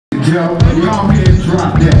Joe. Go ahead and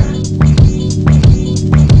drop that.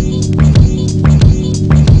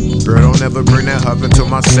 Girl, don't ever bring that up into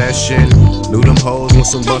my session. Knew them hoes with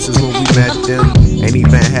some buses when we met them. Ain't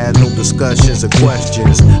even had no discussions or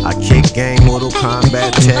questions. I kick game, Mortal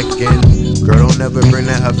Kombat, Tekken. Girl, don't ever bring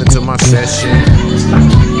that up into my session.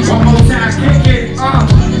 One more time, kick it,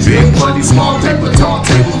 Big money, small paper, tall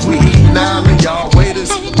tables. We eat now and y'all waiters.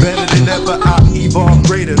 Better than ever, I evolve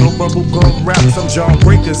greater. No bubblegum raps, I'm jaw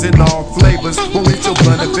breakers in all flavors. Won't hit your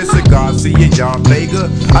blunt if it's a Gskee and y'all Vega.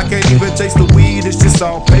 I can't even taste the weed, it's just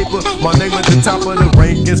all paper. My name at the top of the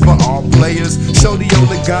rankings for all players. Shorty on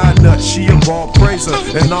the god nut, she a ball praiser.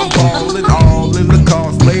 And I'm ballin' all in the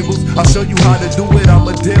cars labels. I'll show you how to do it, I'm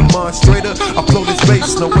a demonstrator. I float in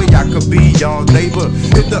space, no way I could be y'all neighbor.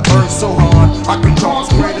 Hit the earth so hard, I can cause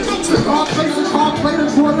greater.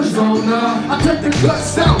 I take the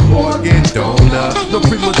guts out, organ donor. No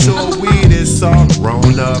premature weed, it's all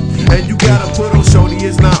grown up. And you gotta put on shorty,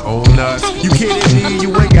 it's not on us. You kidding me,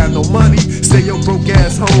 you ain't got no money. Stay your broke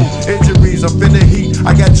ass home. Injuries, I'm in the heat.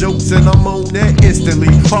 I got jokes and I'm on that instantly.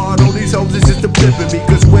 Hard on these hoes, it's just a pimpin' me.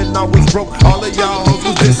 Cause when I was broke, all of y'all hoes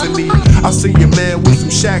was dissing me. I see your man with some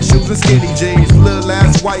Shaq shoes and skinny jeans. Little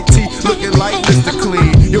ass white tee, looking like Mr.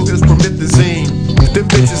 Clean. Yo, here's promethazine. Them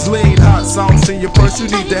bitches lean, hot sauce in your purse, you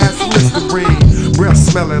need to have some Listerine. Breath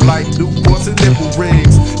smelling like Newports and nipple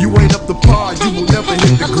rings. You ain't up to par, you will never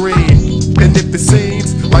hit the green. And if it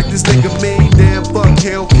seems like this nigga mean, damn fuck,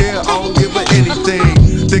 hell care, I don't give her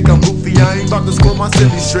anything. Think I'm goofy, I ain't about to score my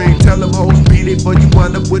silly string. Tell them hoes beat it, but you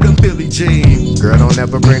wind up with a Billie Jean. Girl, don't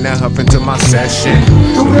ever bring that up into my session.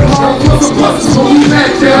 When we met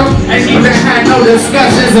them, ain't even had no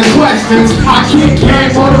discussions and questions. I kick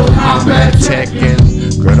game, Mortal Kombat, Tekken.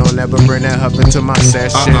 Girl, don't ever bring that up into my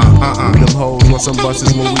session. Them hoes with some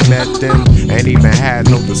buses when we met them. Ain't even had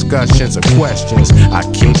no discussions or questions. I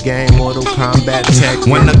kick game, Mortal Kombat,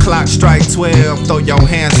 Tekken. When the clock strike 12, throw your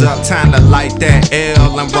hands up, time to light that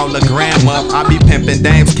L and roll a gram up. I be pimping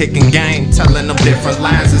dames, kicking game, telling them different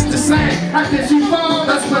lines, it's the same. after she fall,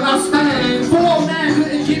 that's when I stand. 4 man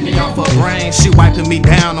couldn't get me off Her brain, she wiping me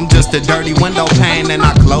down, I'm just a dirty window pane. And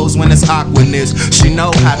I close when it's awkwardness. She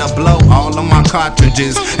know how to blow all of my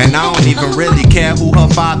cartridges. And I don't even really care who her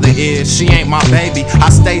father is. She ain't my baby, I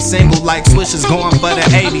stay single like swishers going for the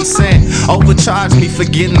 80 cent. Overcharge me for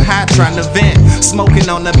getting high trying to vent. Smoking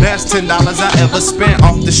on the best $10 I ever spent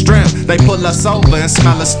off the strength. They pull us over and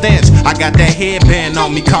smell a stench. I got that headband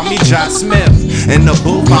on me, call me Josh Smith. In the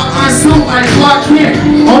booth I suit like Clark Kent.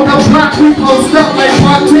 On the block we post up like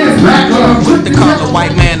Martins. Back up. Quick to call a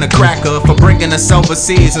white man a cracker for bringing us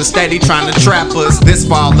overseas and steady trying to trap us. This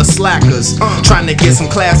for all the slackers trying to get some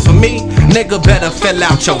class for me. Nigga better fill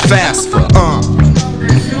out your FAFSA.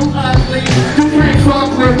 You ugly. You can't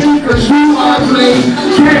fuck with me cause you ugly.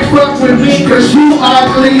 You can't fuck with me cause you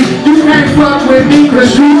ugly. You can't fuck with me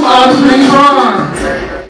cause you ugly.